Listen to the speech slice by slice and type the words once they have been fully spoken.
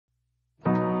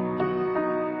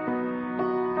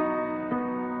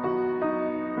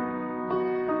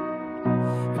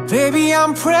Baby,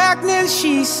 I'm pregnant,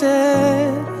 she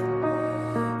said,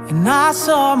 and I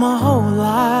saw my whole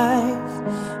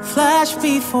life flash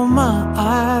before my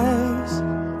eyes.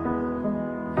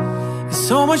 There's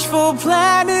so much for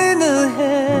planning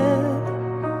ahead,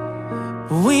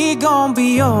 but we gon'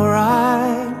 be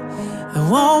alright. There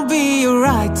won't be a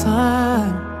right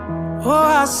time. Oh,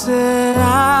 I said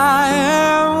I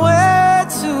am way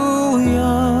too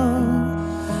young.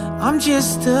 I'm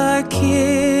just a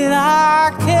kid,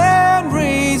 I can't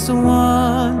raise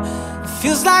one.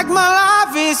 Feels like my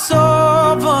life is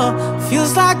over,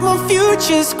 feels like my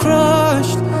future's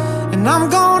crushed. And I'm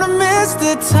gonna miss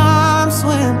the times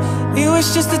when it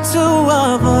was just the two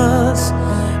of us.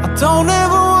 I don't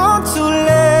ever want to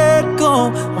let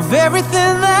go of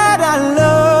everything that I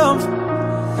love.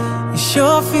 It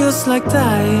sure feels like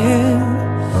dying,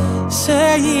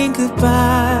 saying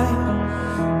goodbye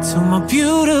to my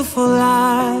beautiful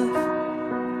life.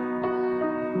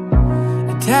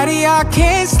 Daddy, I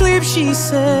can't sleep, she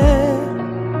said.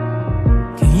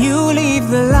 Can you leave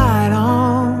the light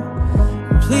on?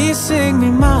 Please sing me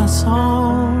my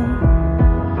song.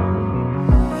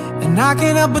 And I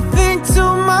can't help but think to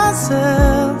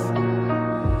myself,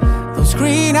 those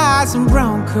green eyes and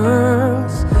brown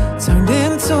curls turned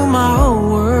into my whole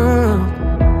world.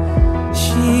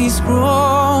 She's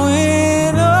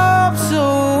growing up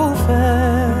so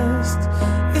fast.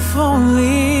 If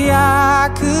only I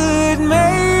could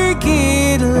make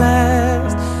it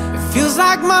last. It feels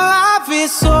like my life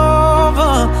is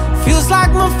over, feels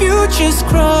like my future's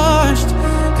crushed.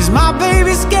 Cause my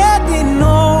baby's getting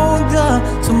older,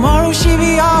 tomorrow she'll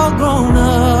be all grown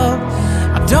up.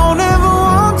 I don't ever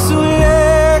want to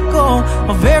let go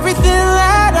of everything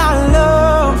that I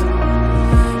love.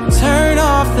 Turn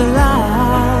off the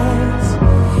lights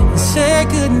and say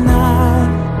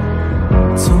goodnight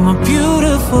to my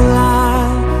beautiful life.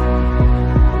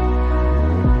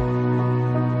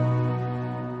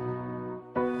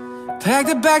 Pack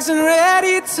the bags and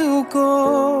ready to go.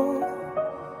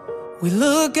 We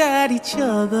look at each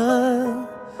other,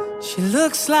 she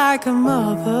looks like a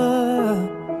mother,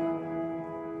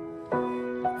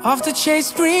 off to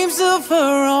chase dreams of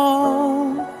her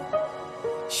own.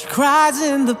 She cries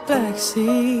in the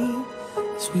backseat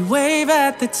as we wave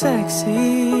at the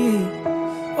taxi.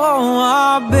 Oh,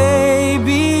 our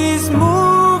baby's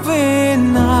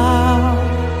moving now,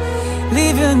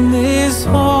 leaving this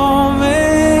home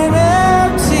an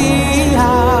empty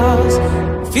house.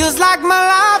 Feels like my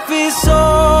life is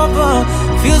over,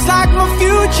 feels like my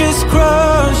future's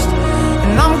crushed.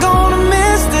 And I'm gonna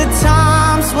miss the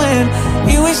times when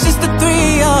it was just the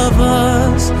three of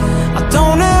us. I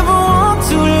don't ever want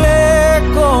to let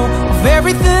go of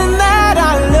everything that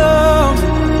I love.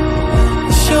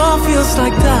 It sure feels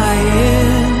like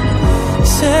dying,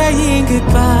 saying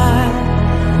goodbye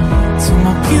to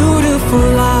my beautiful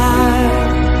life,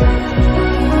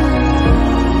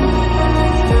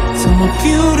 to my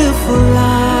beautiful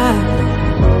life.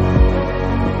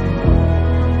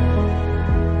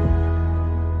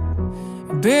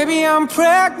 Baby, I'm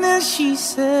pregnant, she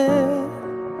said,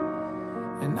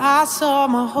 and I saw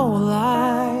my whole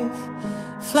life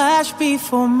flash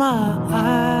before my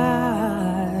eyes.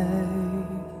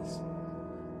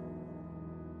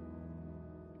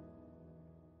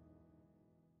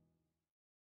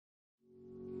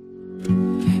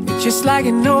 It's just like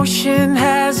an ocean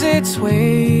has its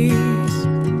waves.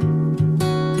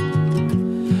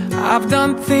 I've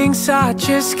done things I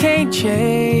just can't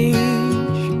change.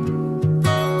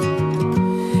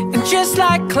 Just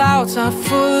like clouds are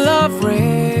full of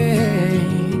rain,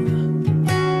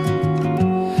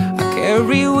 I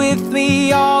carry with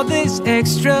me all this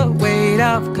extra weight.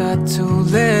 I've got to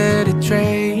let it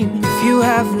drain. If you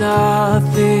have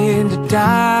nothing to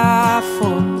die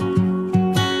for,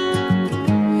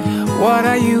 what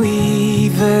are you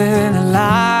even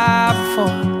alive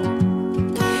for?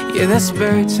 Yeah, there's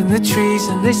birds in the trees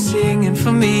and they're singing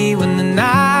for me when the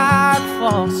night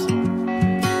falls,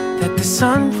 that the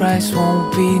sunrise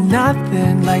won't be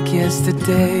nothing like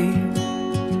yesterday.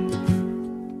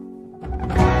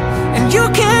 And you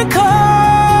can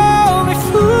call me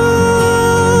fool,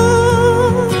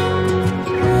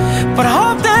 but I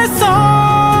hope there's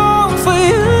song for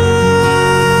you.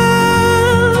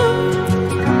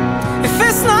 If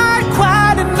it's not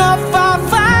quite enough, I'll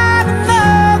find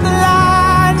another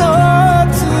line or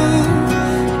two.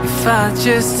 If I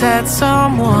just had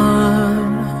someone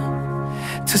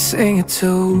to sing it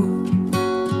to,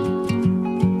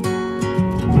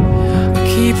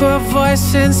 keep a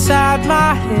voice inside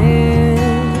my head,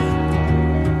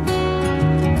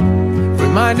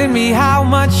 reminding me how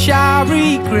much I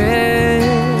regret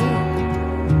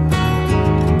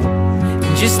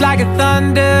just like a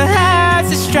thunder has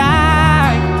to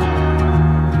strike.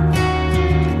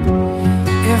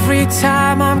 Every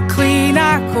time I'm clean,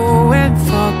 I go and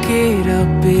fuck it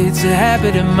up. It's a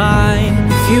habit of mine.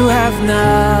 If you have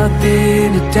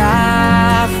nothing to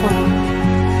die for,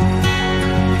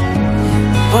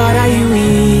 what are you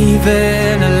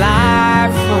even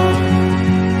alive for?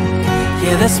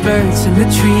 Yeah, there's birds in the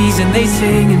trees and they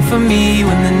singing for me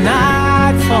when the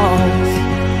night falls,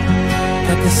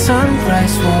 that the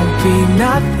sunrise won't be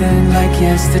nothing like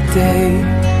yesterday.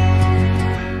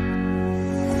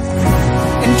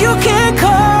 And you can't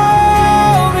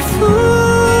call me fool,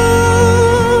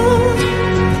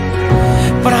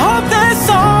 but I hope there's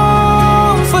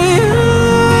song for you.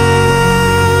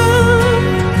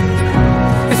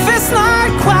 If it's not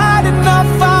quite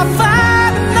enough, I'll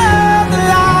find another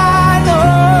line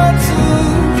or two.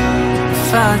 If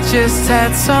I just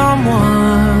had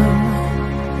someone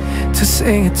to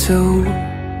sing it to.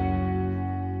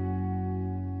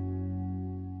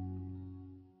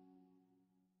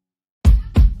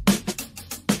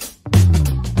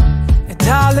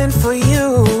 Darling, for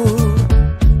you,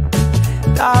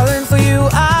 darling, for you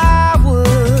I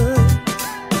would.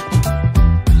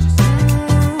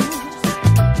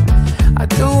 I'd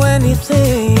do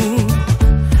anything,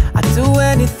 I'd do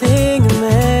anything a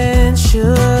man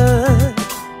should.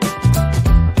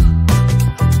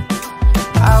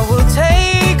 I will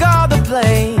take all the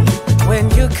blame when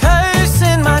you're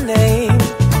cursing my name.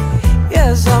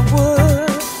 Yes, I would.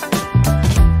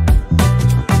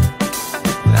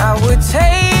 I would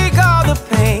take all the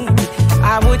pain,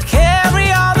 I would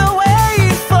carry all the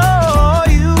weight for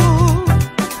you.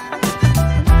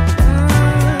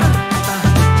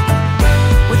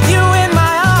 With you in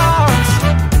my arms,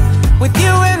 with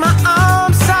you in my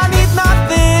arms, I need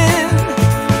nothing,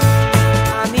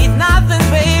 I need nothing,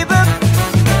 baby.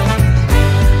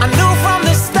 I knew from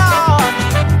the start,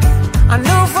 I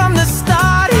knew from the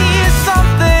start, here's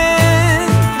something.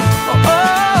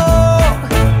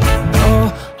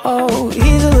 Oh,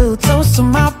 here's a little toast to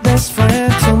my best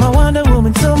friend, to my Wonder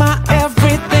Woman, to my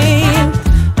everything.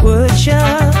 Would you?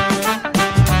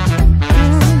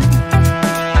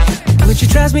 Would you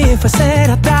trust me if I said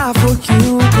I'd die for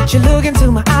you? Would you look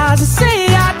into my eyes and say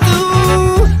I do?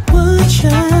 Would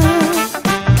you?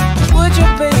 Would you,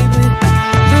 baby?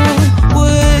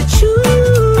 Would you?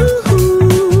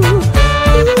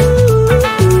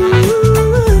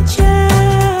 Would you?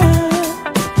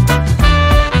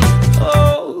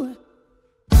 Oh,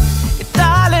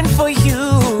 darling, for you,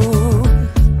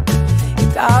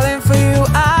 darling, for you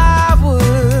I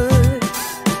would.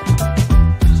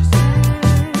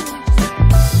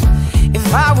 If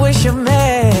I was your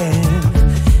man,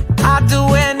 I'd do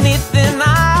anything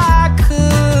I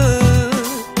could.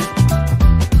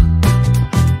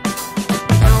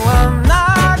 No, I'm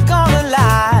not gonna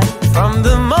lie, from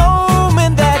the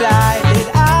moment that I laid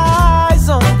eyes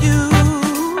on you,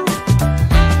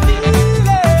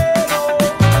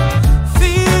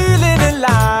 feeling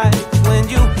alive when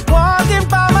you walking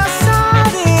by my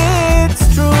side, it's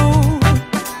true.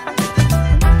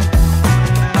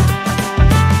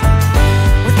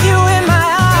 With you in my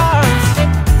arms,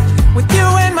 with you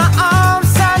in my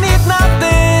arms, I need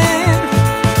nothing,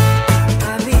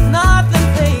 I need nothing,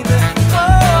 baby.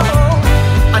 Oh,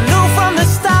 I knew from the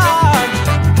start,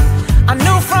 I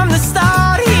knew from the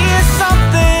start, here's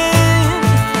something.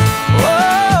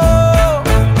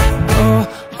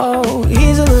 Oh,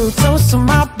 here's a little toast to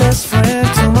my best friend,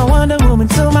 to my Wonder Woman,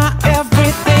 to my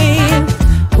everything.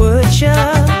 Would you?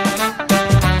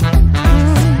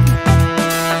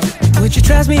 Would you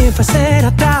trust me if I said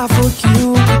I'd die for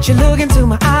you? Would you look into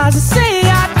my eyes and say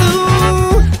I do?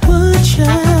 Would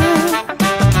you?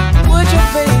 Would you,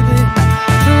 baby?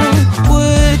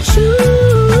 Would you?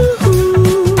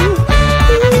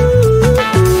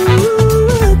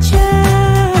 Would you?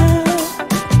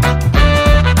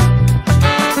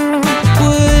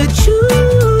 Would you?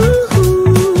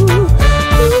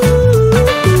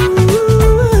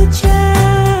 Would you?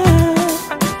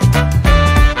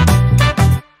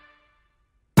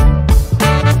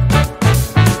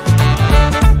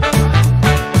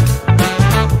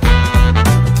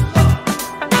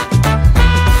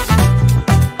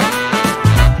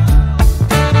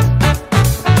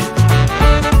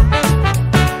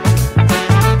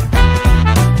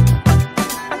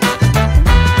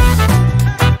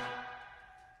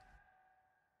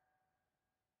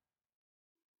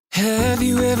 Have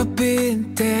you ever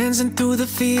been dancing through the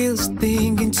fields,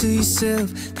 thinking to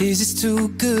yourself, this is too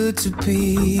good to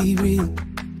be real?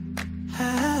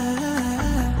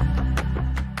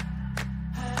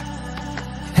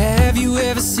 Have you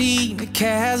ever seen a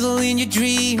castle in your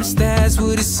dreams? That's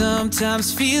what it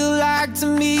sometimes feels like to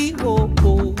me. Oh,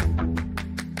 oh.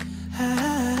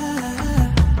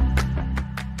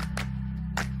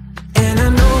 And I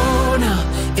know now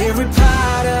every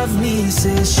part of me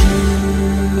says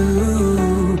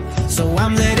you. So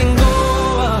I'm letting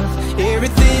go of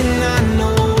everything I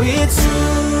know it's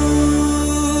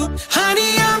true.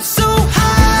 Honey, I'm so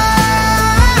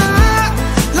high,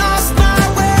 lost my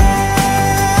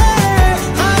way.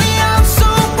 Honey, I'm so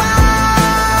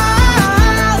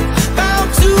wild, about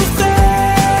to fail.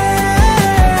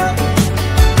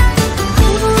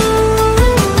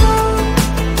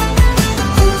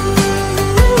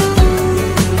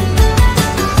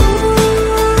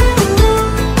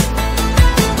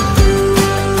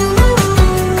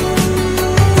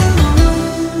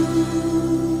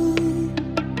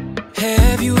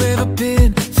 Have you ever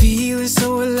been feeling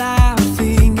so alive,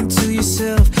 thinking to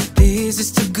yourself, this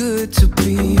is too good to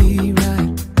be right?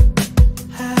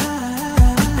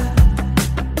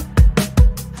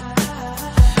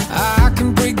 I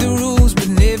can break the rules, but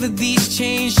never these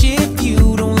change. If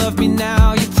you don't love me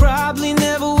now, you probably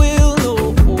never will.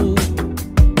 No.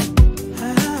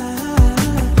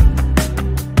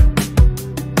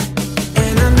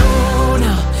 And I know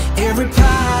now every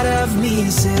part of me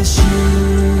says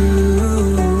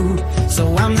you.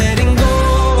 So I'm letting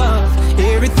go of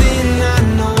everything I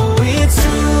know it's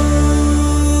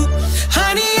true.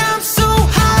 Honey, I'm so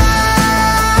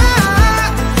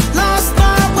high, lost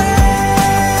my way.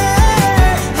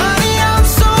 Honey, I'm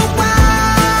so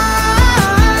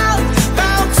wild,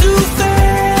 about to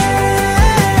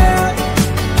fail.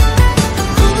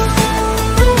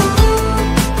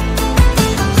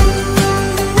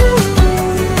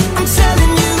 I'm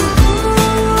telling you.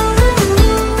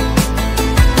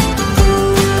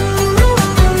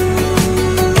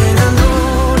 And I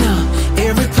know now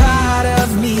every part of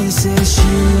me says you.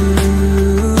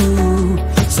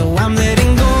 So I'm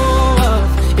letting go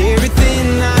of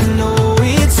everything I know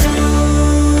it's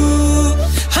true.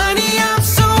 Honey, I'm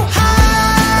so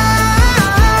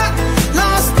high,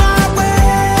 lost my way.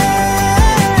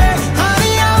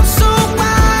 Honey, I'm so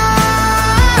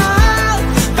wild,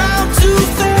 about to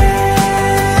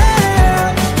fail.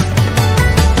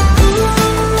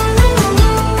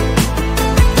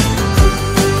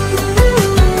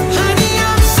 Honey,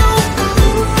 I'm so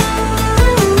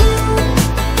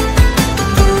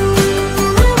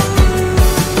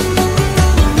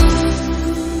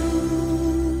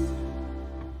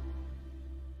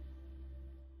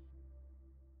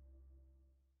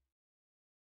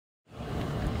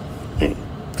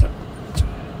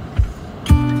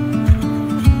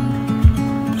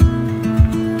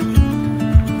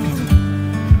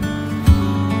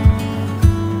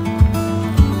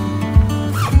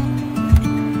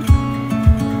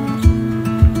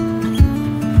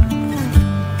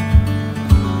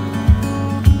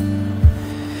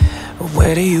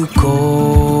Where do you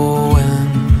go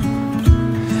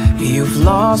when you've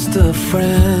lost a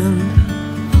friend?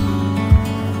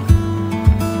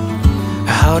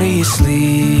 How do you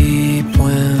sleep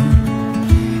when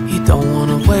you don't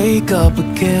wanna wake up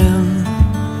again?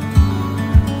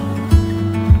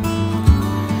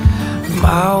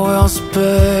 My world's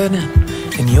burning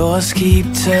and yours keep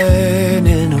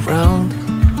turning around.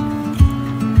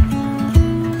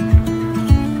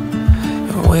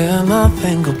 When I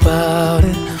think about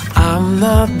it, I'm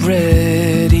not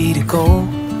ready to go.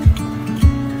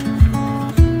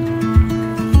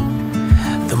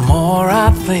 The more I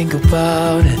think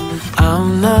about it,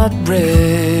 I'm not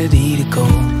ready to go.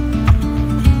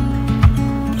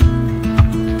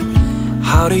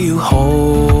 How do you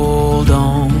hold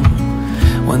on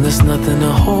when there's nothing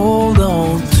to hold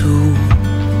on to?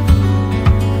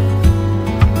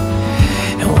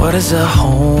 And what is a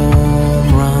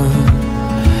home run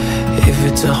if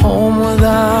it's a home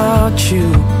without you?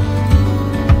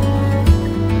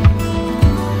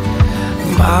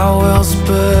 My world's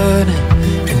burning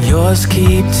and yours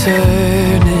keep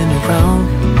turning around.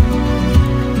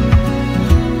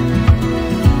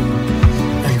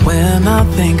 And when I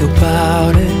think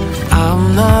about it,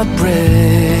 I'm not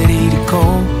ready to go.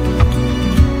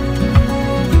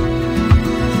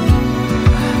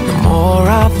 The more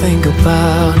I think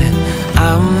about it,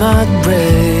 I'm not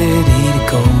ready to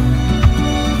go.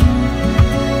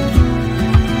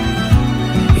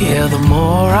 Yeah, the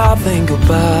more I think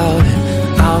about it,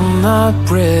 I'm not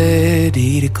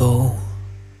ready to go.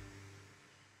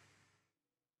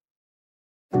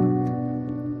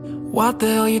 What the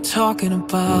hell you talking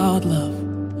about, love?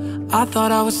 I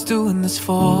thought I was doing this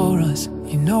for us.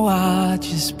 You know I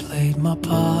just played my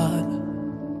part.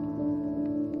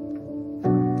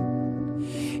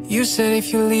 You said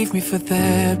if you leave me for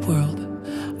that world,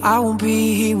 I won't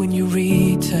be here when you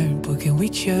return. But can we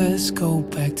just go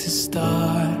back to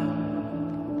start?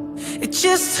 It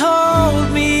just hold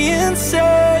me and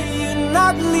say you're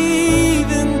not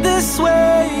leaving this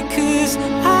way, 'cause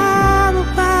I'm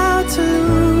about to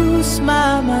lose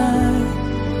my mind.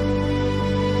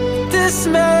 This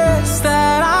mess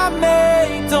that I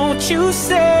made, don't you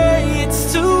say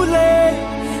it's too late.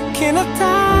 Can I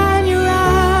die in your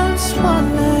arms one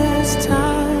last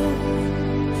time?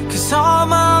 'Cause all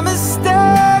my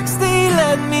mistakes, they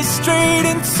led me straight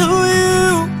into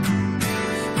you.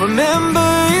 Remember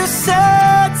you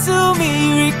said to me,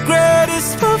 regret is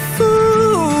for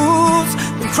fools.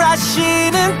 I'm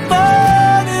crashing and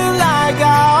burning like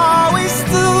I always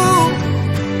do.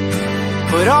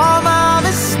 But all my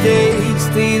mistakes,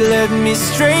 they led me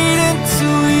straight into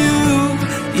you.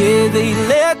 Yeah, they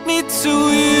led me to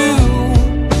you.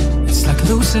 It's like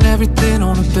losing everything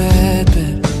on a bed.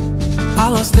 I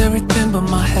lost everything but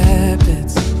my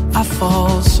habits. I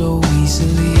fall so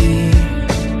easily.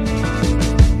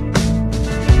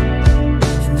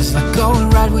 And it's like going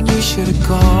right when you should've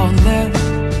gone left.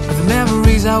 But the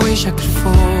memories I wish I could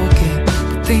forget,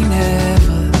 but they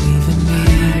never leaving me.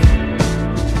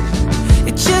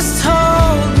 It just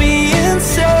hold me and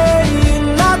say you're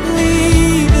not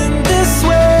leaving this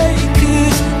way,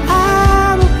 'cause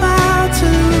I'm about to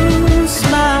lose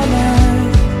my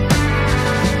mind.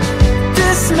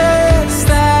 This mess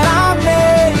that I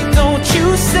made, don't you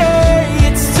say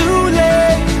it's too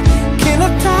late. Can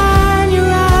I die in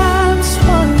your arms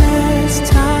one last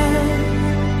time?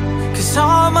 'Cause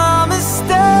all my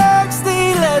mistakes, they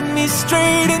led me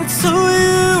straight into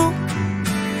you.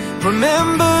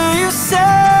 Remember you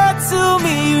said to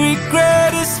me,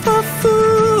 regret is for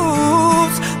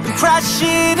fools. I'm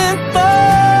crashing and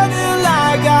burning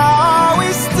like I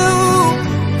always do.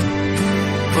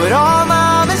 But all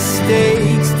my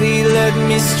mistakes, they led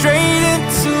me straight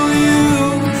into you.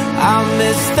 I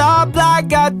messed up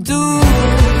like I do,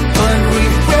 but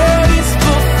regret is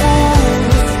for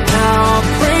fools. Now I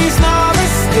praise my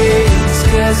mistakes,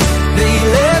 'cause they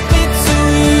led me to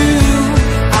you.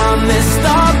 I messed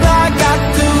up like I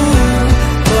do,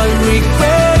 but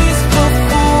regret is for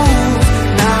fools.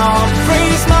 Now I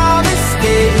praise my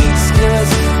mistakes,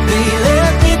 'cause they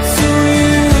led me to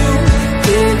you.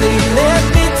 Yeah, they led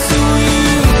me to you.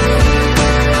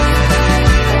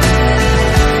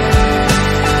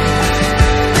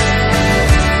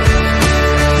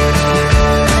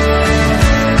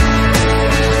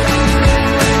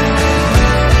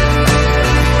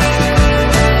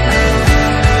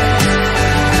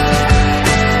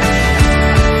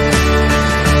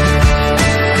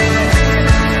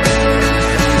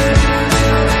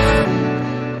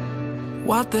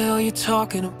 What the hell you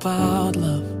talking about,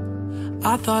 love?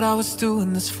 I thought I was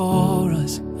doing this for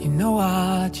us. You know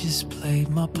I just played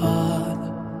my part.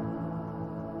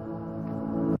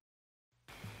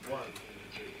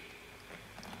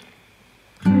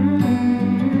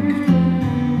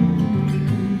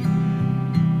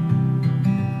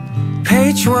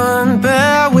 Page 1,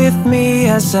 bear with me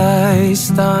as I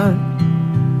start.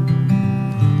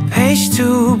 Page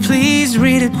 2, please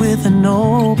read it with an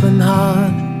open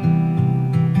heart.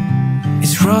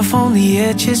 It's rough on the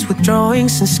edges with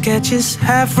drawings and sketches,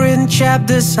 half-written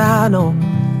chapters, I know.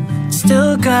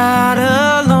 Still got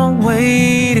a long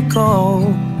way to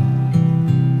go.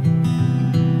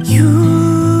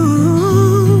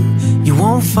 You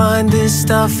won't find this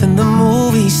stuff in the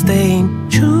movies, they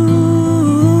ain't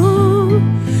true.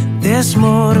 There's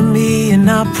more to me and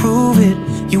I'll prove it.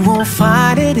 You won't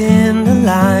find it in the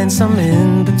lines, I'm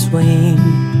in between.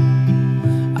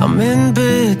 I'm in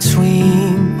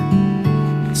between.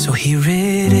 So here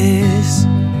it is,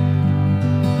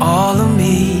 all of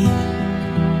me.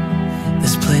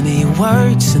 There's plenty of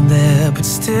words in there, but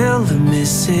still a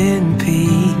missing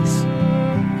piece.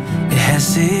 It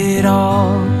has it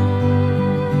all,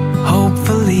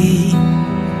 hopefully.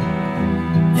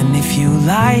 And if you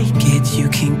like it, you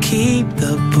can keep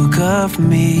the book of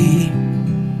me.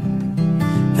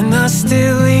 And I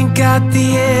still ain't got the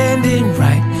ending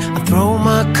right. I throw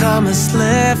my commas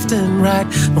left and right.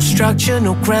 No structure,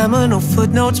 no grammar, no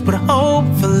footnotes, but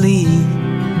hopefully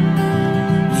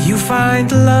you find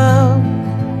love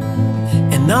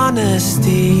and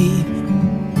honesty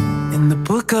in the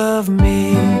book of me.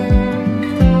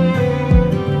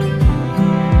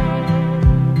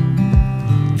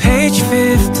 Page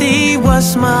 50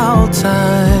 was my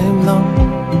all-time low.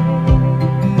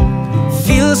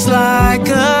 Feels like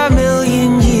a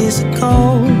million years ago.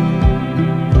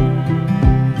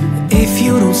 If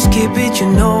you don't skip it, you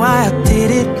know I did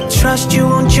it. Trust you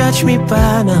won't judge me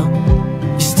by now.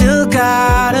 You still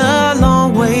got a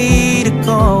long way to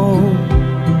go.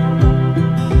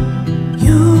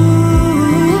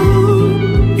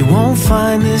 You won't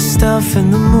find this stuff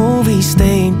in the movies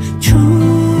staying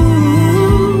true.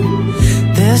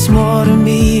 There's more to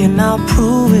me and I'll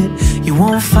prove it. You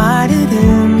won't find it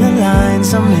in the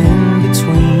lines. I'm in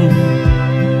between.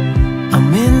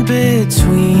 I'm in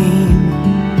between.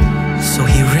 So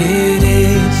here it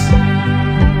is,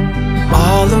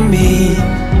 all of me.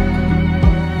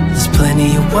 There's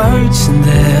plenty of words in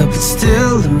there, but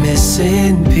still a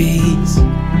missing piece.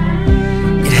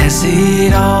 It has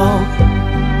it all,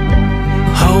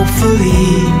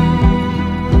 hopefully.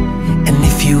 And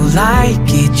if you like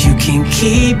it, you can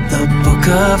keep the book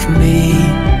of me.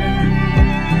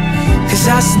 'Cause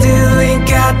I still ain't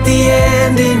got the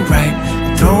ending right.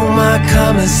 Throw my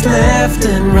commas left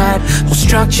and right. No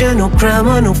structure, no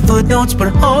grammar, no footnotes, but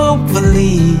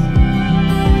hopefully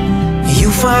you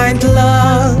find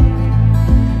love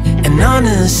and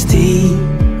honesty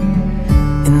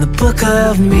in the book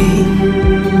of me.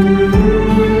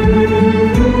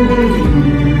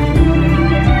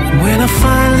 When I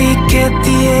finally get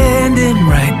the ending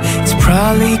right, it's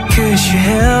probably 'cause you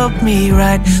helped me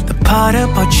write the part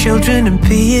about children and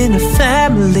being a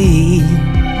family.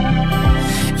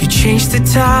 You changed the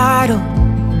title,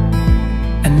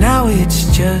 and now it's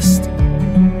just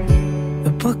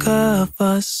the book of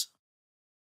us.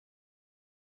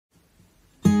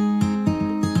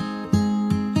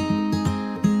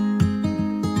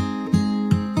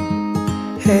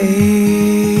 Hey,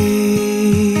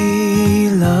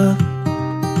 love,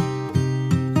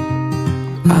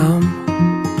 I'm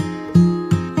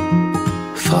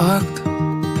fucked.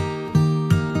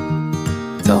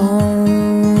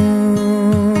 Don't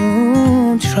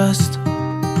trust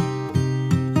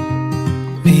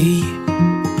me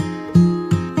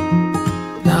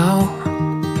now.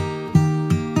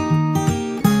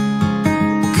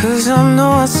 'Cause I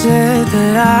know I said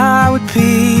that I would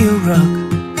be a rock,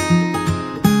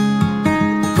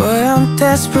 but I'm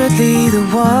desperately the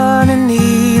one in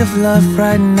need of love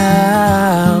right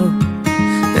now.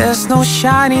 There's no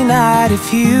shiny night if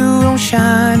you don't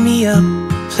shine me up.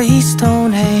 Please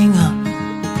don't hang up.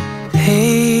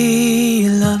 Hey,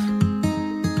 love.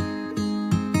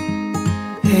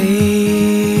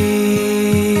 Hey,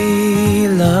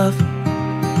 love.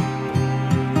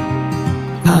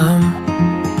 I'm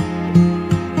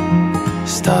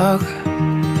stuck.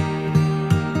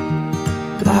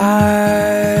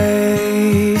 Life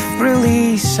really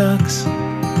sucks,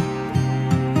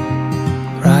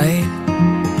 right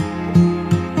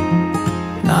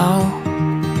now.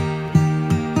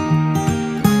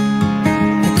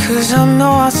 Because I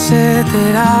know I said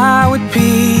that I would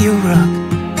be your rock,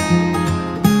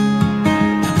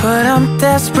 but I'm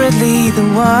desperately the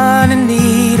one in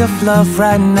need of love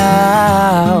right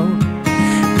now.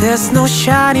 There's no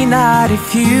shiny night if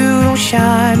you don't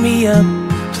shine me up.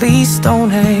 Please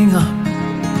don't hang up.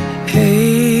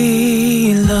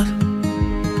 Hey, love.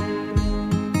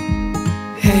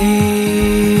 Hey,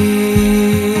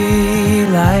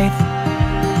 life.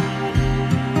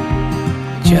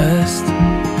 Just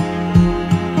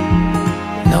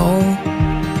know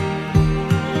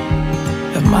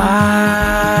that my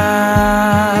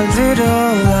little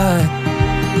light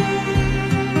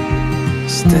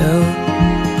still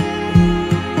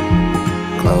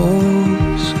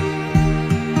glows.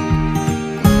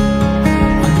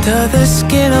 Under the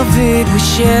skin of it, we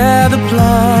share the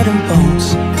blood and bones.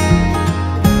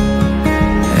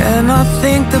 And I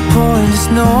think the point is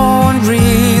no one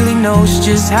really knows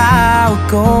just how it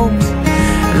goes.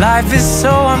 Life is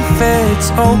so unfair,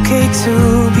 it's okay to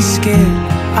be scared.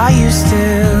 Are you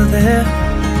still there?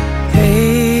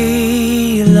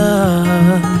 Hey,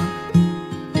 love.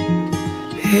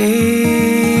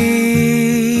 Hey,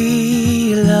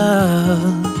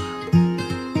 love.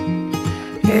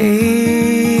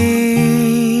 Hey,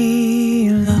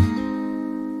 love.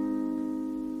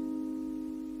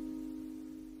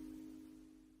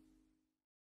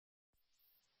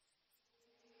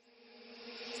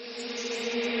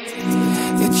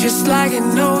 You're just like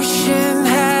an ocean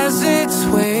has its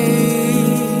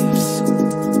way.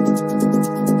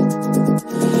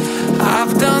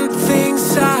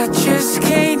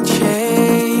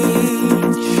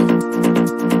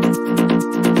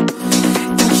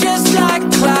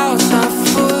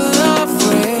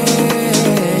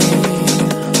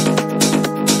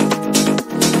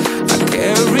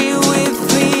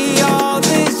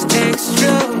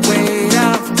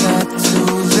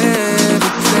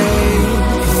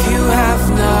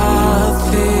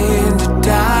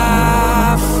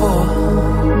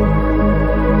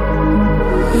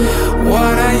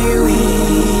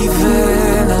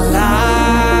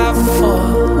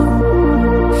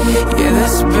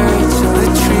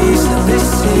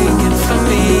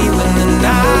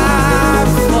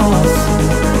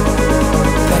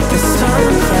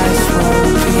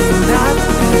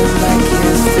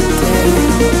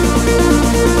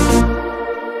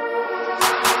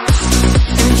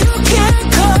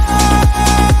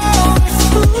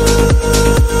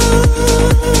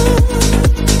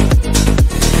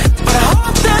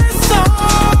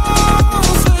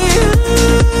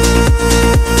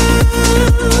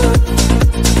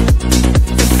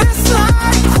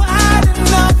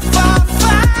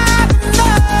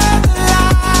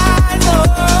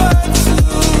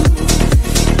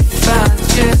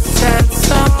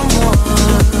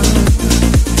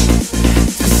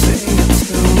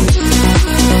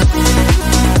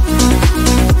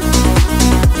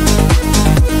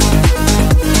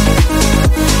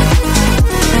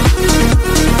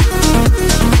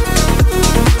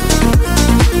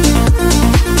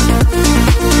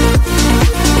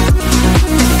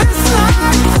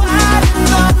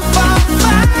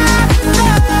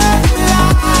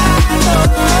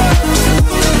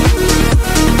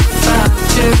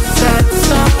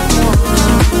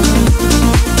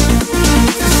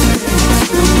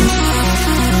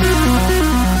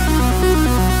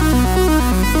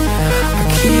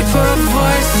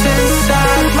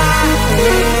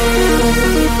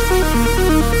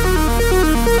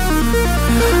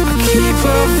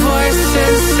 voice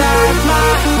inside my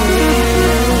head.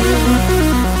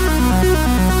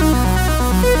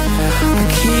 I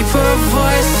keep her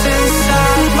voice